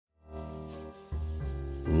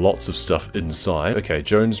Lots of stuff inside. Okay,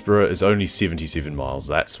 Jonesboro is only 77 miles.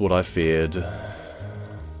 That's what I feared.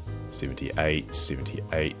 78,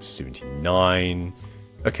 78, 79.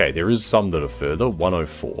 Okay, there is some that are further.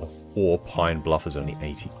 104. Or Pine Bluff is only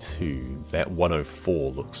 82. That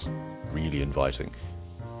 104 looks really inviting.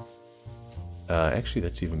 Actually,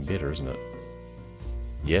 that's even better, isn't it?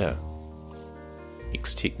 Yeah.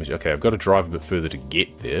 X-Tech mission. Okay, I've got to drive a bit further to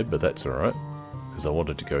get there, but that's alright. Because I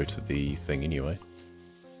wanted to go to the thing anyway.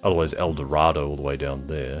 Otherwise, El Dorado all the way down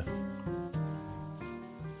there.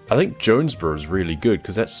 I think Jonesboro is really good,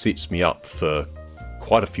 because that sets me up for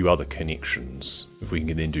quite a few other connections. If we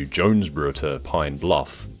can then do Jonesboro to Pine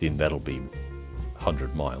Bluff, then that'll be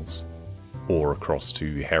 100 miles. Or across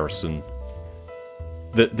to Harrison.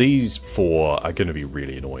 These four are going to be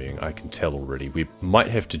really annoying, I can tell already. We might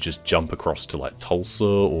have to just jump across to like Tulsa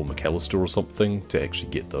or McAllister or something to actually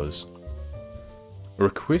get those.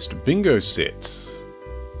 Request bingo set.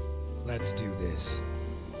 Let's do this.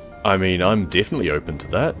 I mean, I'm definitely open to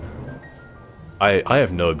that. I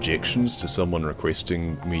have no objections to someone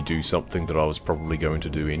requesting me do something that I was probably going to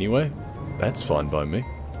do anyway. That's fine by me.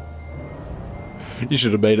 You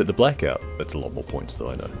should have made it the blackout. That's a lot more points though,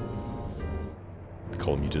 I know. The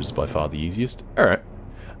column you did is by far the easiest. Alright.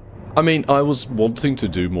 I mean, I was wanting to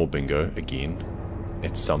do more bingo again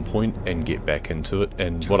at some point and get back into it,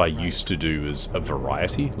 and what I used to do is a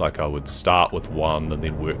variety. Like I would start with one and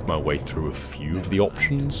then work my way through a few of the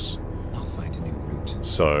options. I'll find a new route.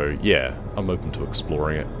 So yeah, I'm open to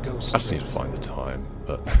exploring it. I just need to find the time,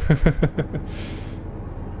 but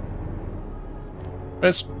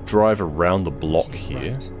let's drive around the block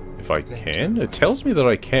here if I can. It tells me that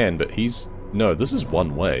I can, but no, this is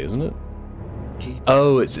one way, isn't it?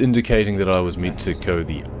 Oh, it's indicating that I was meant to go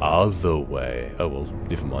the other way. Oh well,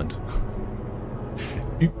 never mind.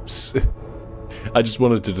 Oops. I just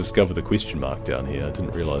wanted to discover the question mark down here. I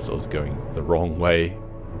didn't realise I was going the wrong way.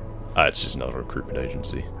 Ah, it's just another recruitment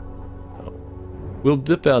agency. Oh. We'll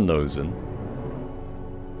dip our nose in.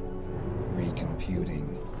 Recomputing.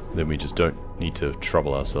 Then we just don't need to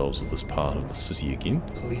trouble ourselves with this part of the city again.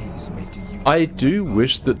 Please make a I do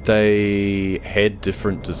wish that they had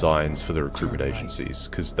different designs for the recruitment agencies,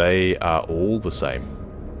 because they are all the same.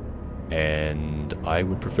 And I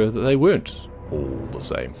would prefer that they weren't all the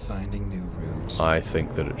same. Finding new route. I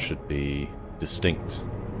think that it should be distinct.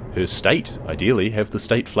 Per state, ideally, have the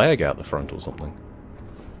state flag out the front or something.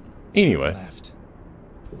 Anyway, Left.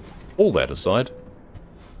 all that aside.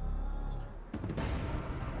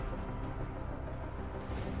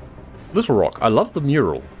 Little Rock, I love the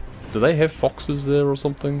mural. Do they have foxes there or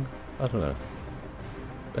something? I don't know.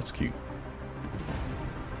 That's cute.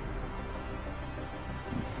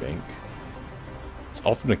 Bank. It's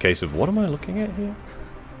often a case of, what am I looking at here?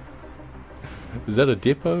 Is that a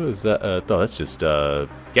depot? Is that a... No, that's just a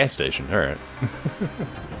gas station. Alright.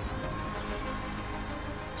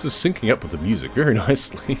 This is syncing up with the music very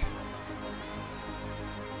nicely.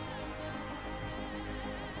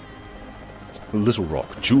 Little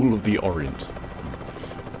Rock, Jewel of the Orient.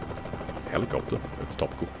 Helicopter, that's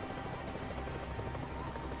topical.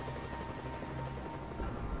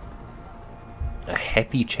 A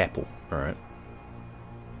happy chapel, alright.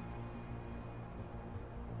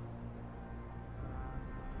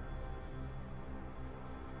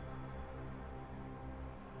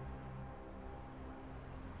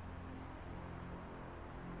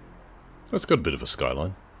 It's got a bit of a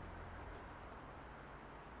skyline.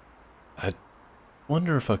 I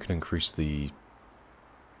wonder if I can increase the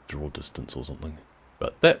draw distance or something.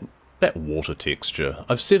 But that water texture,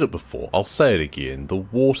 I've said it before, I'll say it again, the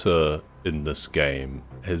water in this game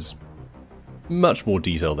has much more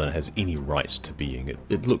detail than it has any right to being.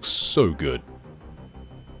 It looks so good.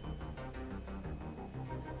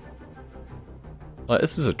 Like,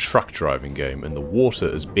 this is a truck driving game, and the water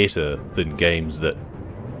is better than games that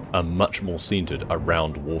are much more centered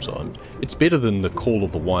around water. It's better than the Call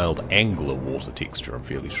of the Wild Angler water texture, I'm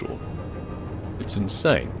fairly sure. It's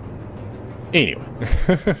insane. Anyway,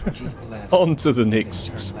 on to the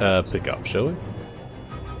next pickup, shall we?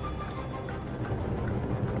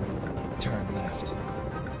 Turn left.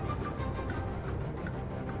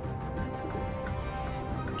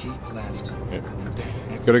 Keep left.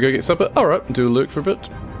 Yep. Gotta go get supper. Alright, do a lurk for a bit.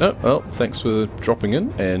 Oh, well, thanks for dropping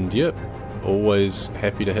in, and yep. Always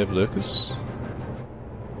happy to have lurkers.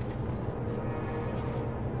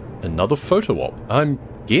 Another photo op. I'm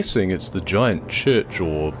guessing it's the giant church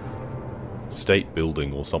or state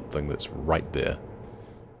building or something that's right there.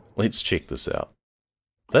 Let's check this out.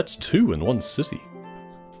 That's 2 in one city.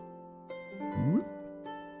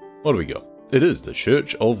 What do we got? It is the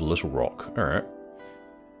Church of Little Rock. Alright.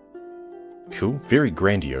 Cool. Very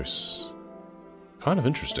grandiose. Kind of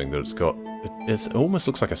interesting that it's got... It almost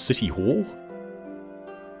looks like a city hall.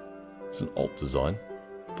 It's an alt design.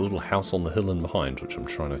 The little house on the hill in behind, which I'm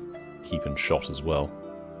trying to keep in shot as well.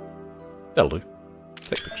 That'll do.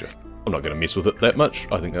 Take picture. I'm not going to mess with it that much.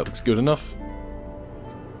 I think that looks good enough.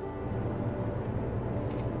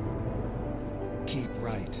 Keep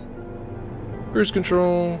right. Cruise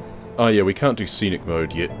control. Oh yeah, we can't do scenic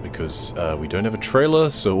mode yet because we don't have a trailer,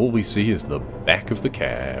 so all we see is the back of the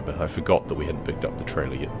cab. I forgot that we hadn't picked up the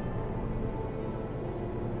trailer yet.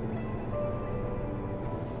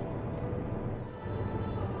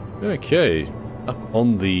 Okay, up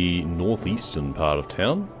on the northeastern part of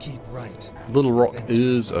town. Keep right. Little Rock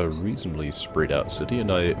is a reasonably spread out city,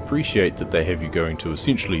 and I appreciate that they have you going to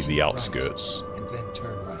essentially the outskirts And then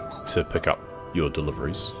turn right. to pick up your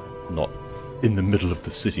deliveries, not in the middle of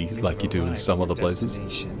the city like you do in some other places.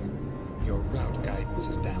 Your route guidance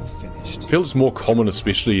is now finished. I feel it's more common,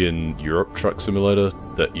 especially in Europe Truck Simulator,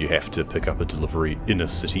 that you have to pick up a delivery in a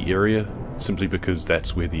city area, simply because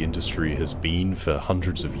that's where the industry has been for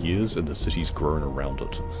hundreds of years and the city's grown around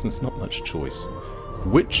it. So there's not much choice.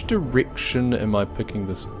 Which direction am I picking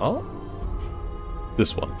this up?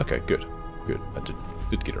 This one. Okay, good. Good. I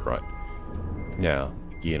did get it right. Now,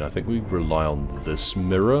 again, I think we rely on this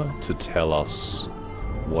mirror to tell us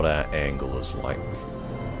what our angle is like.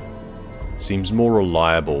 Seems more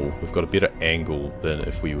reliable. We've got a better angle than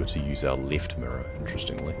if we were to use our left mirror,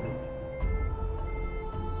 interestingly.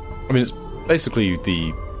 I mean, it's basically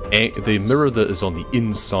the mirror that is on the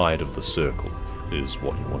inside of the circle is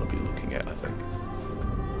what you want to be looking at, I think.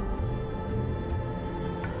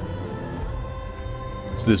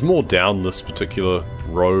 So there's more down this particular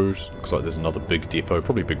road. Looks like there's another big depot,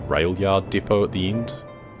 probably a big rail yard depot at the end.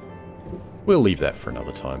 We'll leave that for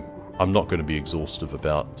another time. I'm not going to be exhaustive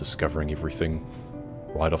about discovering everything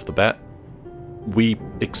right off the bat. We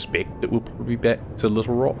expect that we'll probably be back to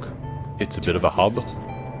Little Rock. It's a bit of a hub.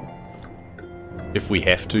 If we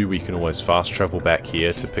have to, we can always fast travel back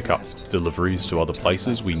here to pick up deliveries to other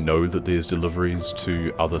places. We know that there's deliveries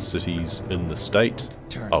to other cities in the state.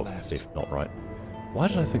 Oh, left, not right. Why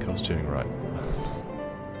did I think I was turning right?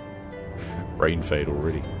 Brain fade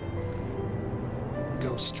already.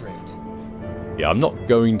 Go straight. Yeah, I'm not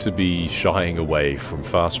going to be shying away from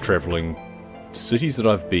fast traveling to cities that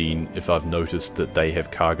I've been if I've noticed that they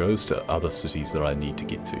have cargoes to other cities that I need to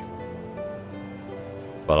get to.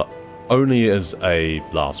 But only as a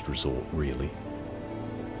last resort, really.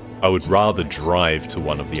 I would rather drive to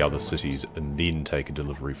one of the other cities and then take a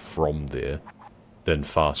delivery from there than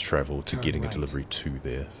fast travel to getting a delivery to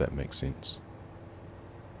there, if that makes sense.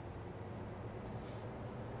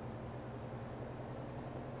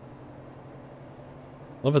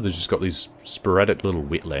 I love how they've just got these sporadic little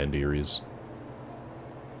wetland areas.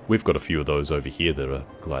 We've got a few of those over here that are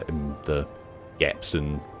like in the gaps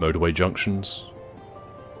in motorway junctions.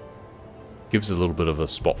 Gives a little bit of a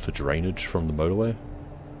spot for drainage from the motorway.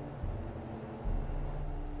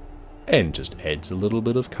 And just adds a little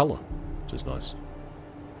bit of colour, which is nice.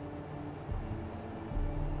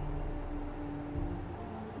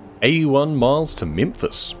 "81 miles to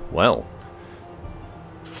Memphis." Wow.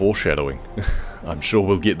 Foreshadowing. I'm sure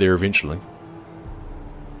we'll get there eventually.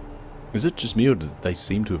 Is it just me, or do they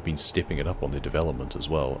seem to have been stepping it up on their development as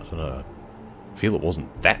well? I don't know. I feel it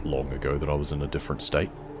wasn't that long ago that I was in a different state.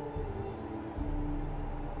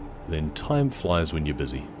 Then time flies when you're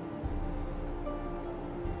busy.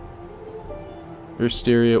 First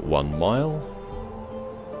area, 1 mile.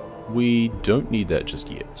 We don't need that just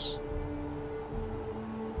yet.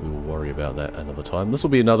 We will worry about that another time. This will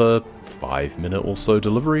be another 5-minute or so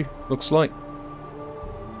delivery, looks like.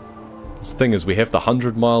 This thing is, we have the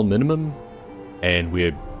 100-mile minimum, and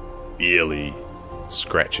we're barely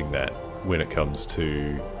scratching that when it comes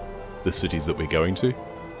to the cities that we're going to.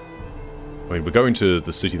 I mean, we're going to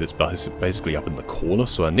the city that's basically up in the corner,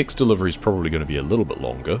 so our next delivery is probably going to be a little bit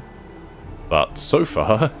longer. But so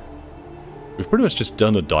far, we've pretty much just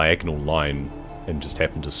done a diagonal line and just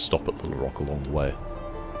happened to stop at Little Rock along the way.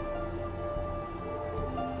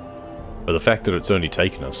 But the fact that it's only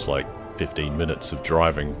taken us like 15 minutes of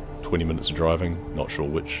driving, 20 minutes of driving, not sure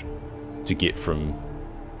which, to get from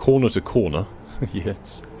corner to corner, yeah,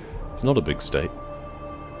 it's not a big state.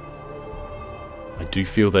 I do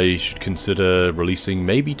feel they should consider releasing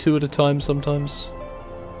maybe 2 at a time sometimes.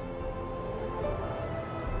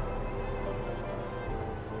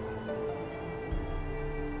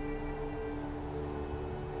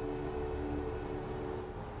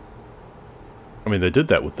 I mean, they did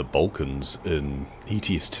that with the Balkans in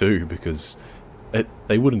ETS2 because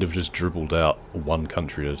They wouldn't have just dribbled out one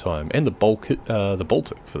country at a time, and the Baltic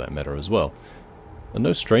for that matter as well. They're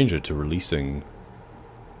no stranger to releasing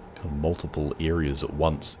multiple areas at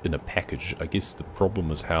once in a package. I guess the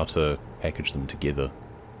problem is how to package them together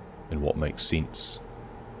and what makes sense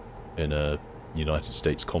in a United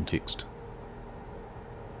States context.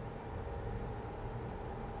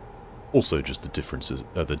 Also, just the differences,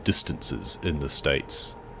 the distances in the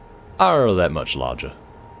states are that much larger.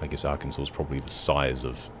 I guess Arkansas is probably the size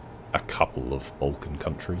of a couple of Balkan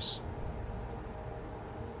countries.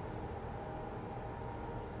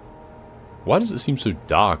 Why does it seem so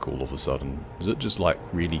dark all of a sudden? Is it just like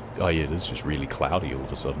really... Oh yeah, it is just really cloudy all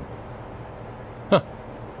of a sudden. Huh.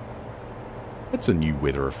 That's a new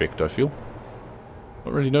weather effect, I feel.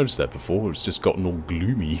 Not really noticed that before, it's just gotten all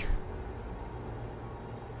gloomy.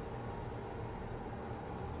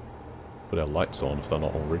 Put our lights on if they're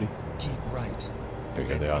not already. Keep right. There we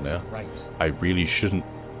go, they are now. Right. I really shouldn't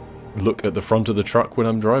look at the front of the truck when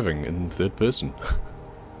I'm driving in third person.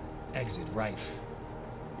 Exit right.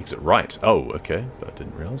 Exit right. Oh, okay. I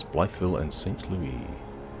didn't realize. Blytheville and St. Louis.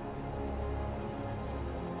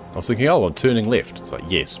 I was thinking, oh, I'm turning left. It's like,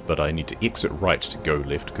 yes, but I need to exit right to go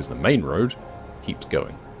left because the main road keeps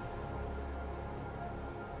going.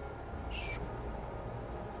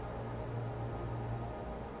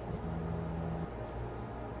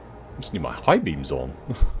 I just need my high beams on.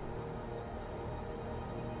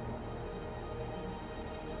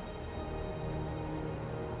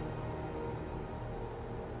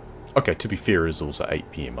 Okay, to be fair, it is also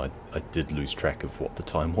 8 PM. I did lose track of what the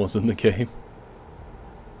time was in the game.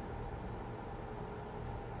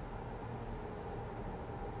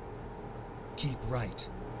 Keep right,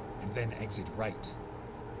 and then exit right.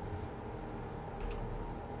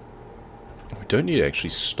 We don't need to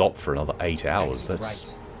actually stop for another 8 hours. Exit That's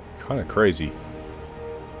right. kind of crazy.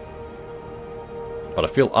 But I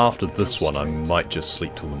feel after this one I might just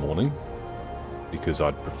sleep till the morning, because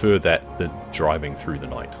I'd prefer that than driving through the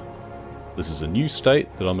night. This is a new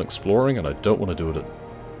state that I'm exploring and I don't want to do it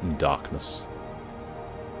in darkness.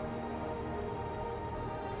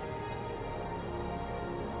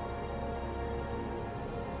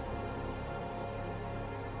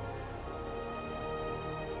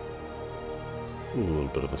 Ooh, a little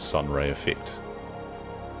bit of a sunray effect.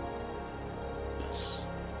 Nice.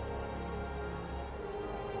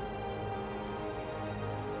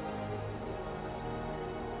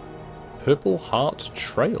 Purple Heart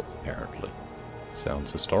Trail, apparently.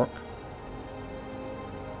 Sounds historic.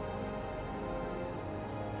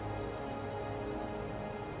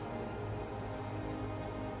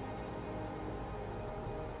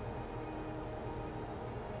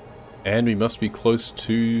 And we must be close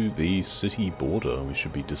to the city border. We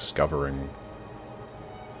should be discovering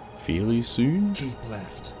fairly soon. Keep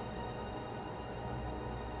left.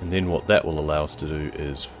 And then what that will allow us to do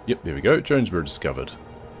is... Yep, there we go. Jonesboro discovered.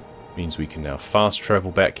 Means we can now fast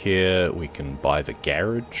travel back here. We can buy the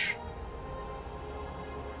garage.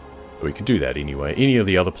 We can do that anyway. Any of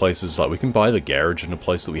the other places, like we can buy the garage in a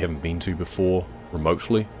place that we haven't been to before,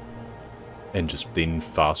 remotely. And just then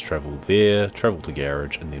fast travel there, travel to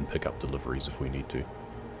garage, and then pick up deliveries if we need to.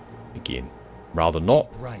 Again, rather not.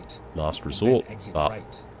 Right. Last resort, Exit but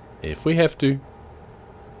right. if we have to.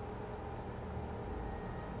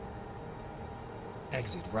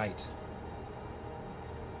 Exit right.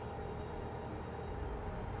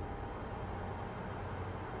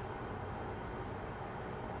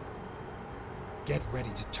 Get ready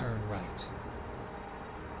to turn right.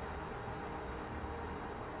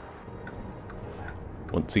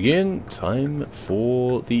 Once again, time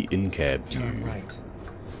for the in-cab view. Turn right.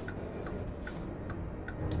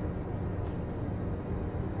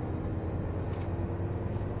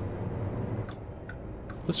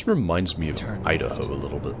 This reminds me of Turn Idaho left. a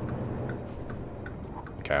little bit.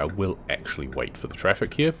 Okay, I will actually wait for the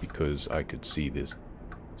traffic here because I could see there's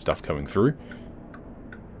stuff coming through.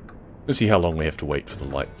 Let's see how long we have to wait for the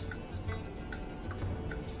light.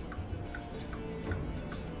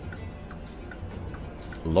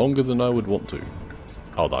 Longer than I would want to.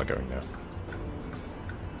 Oh, they're going now.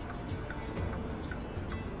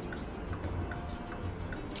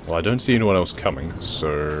 Well, I don't see anyone else coming,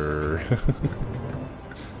 so...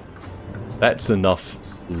 That's enough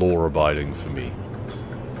law-abiding for me.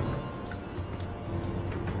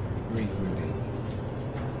 Rerouting.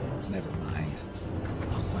 Never mind.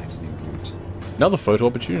 I'll find a new route. Another photo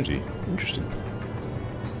opportunity. Interesting.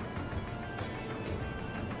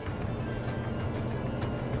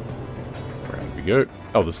 Around we go.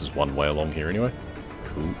 Oh, this is one way along here anyway.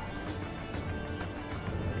 Cool.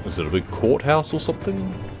 Is it a big courthouse or something?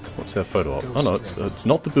 What's our photo op? Oh no, it's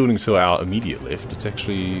not the building to our immediate left. It's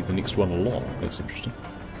actually the next one along. That's interesting.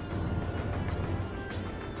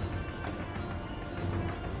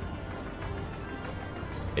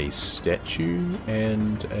 A statue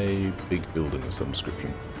and a big building of some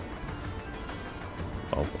description.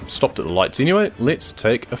 Well, I'm stopped at the lights anyway. Let's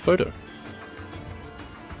take a photo.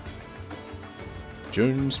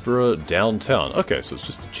 Jonesboro downtown. Okay, so it's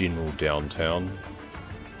just the general downtown.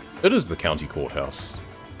 It is the county courthouse.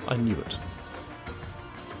 I knew it.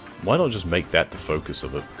 Why not just make that the focus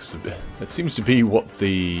of it? Because it seems to be what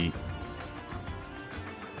the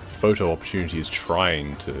photo opportunity is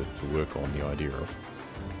trying to work on the idea of.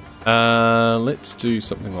 Let's do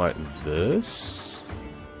something like this.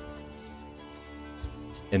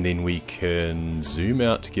 And then we can zoom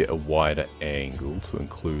out to get a wider angle to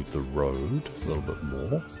include the road a little bit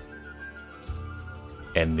more.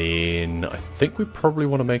 And then I think we probably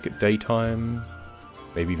want to make it daytime,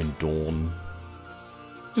 maybe even dawn,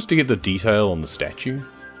 just to get the detail on the statue,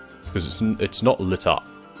 because it's not lit up.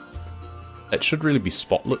 It should really be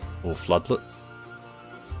spotlit or floodlit.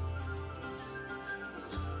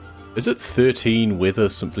 Is it 13 weather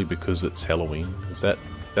simply because it's Halloween? Is that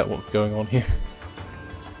what's going on here?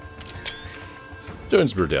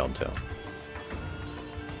 Jonesboro downtown.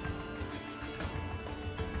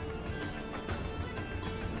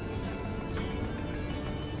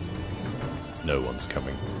 No one's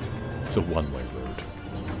coming. It's a one-way road.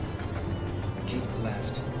 Keep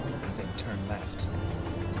left, and then turn left.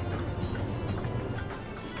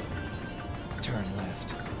 Turn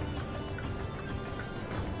left.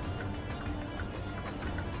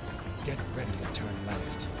 Get ready to turn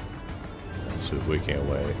left. So we're working our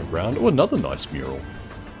way around. Oh, another nice mural.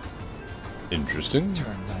 Interesting.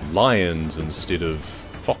 Turn left. Lions instead of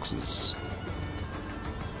foxes.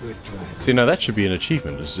 Good drive. See, now that should be an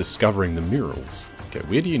achievement, is discovering the murals. Okay,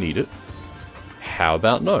 where do you need it? How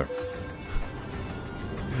about no?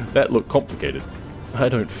 That looked complicated. I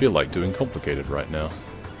don't feel like doing complicated right now.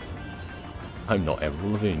 I'm not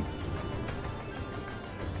Avril Lavigne.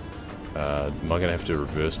 Am I gonna have to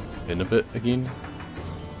reverse in a bit again?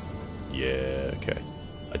 Yeah, okay.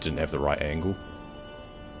 I didn't have the right angle.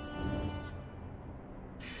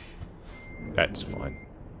 That's fine.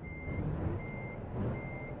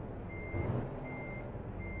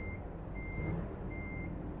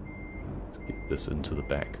 Let's get this into the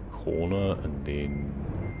back corner and then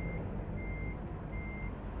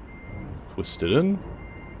twist it in.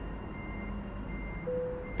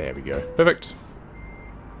 There we go. Perfect.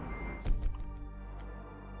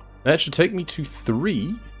 That should take me to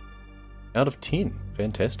 3 out of 10.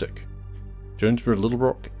 Fantastic. Jonesboro,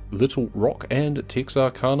 Little Rock, and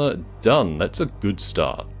Texarkana done. That's a good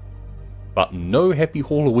start. But no happy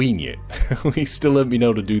Halloween yet. We still haven't been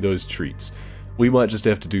able to do those treats. We might just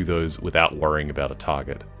have to do those without worrying about a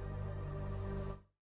target.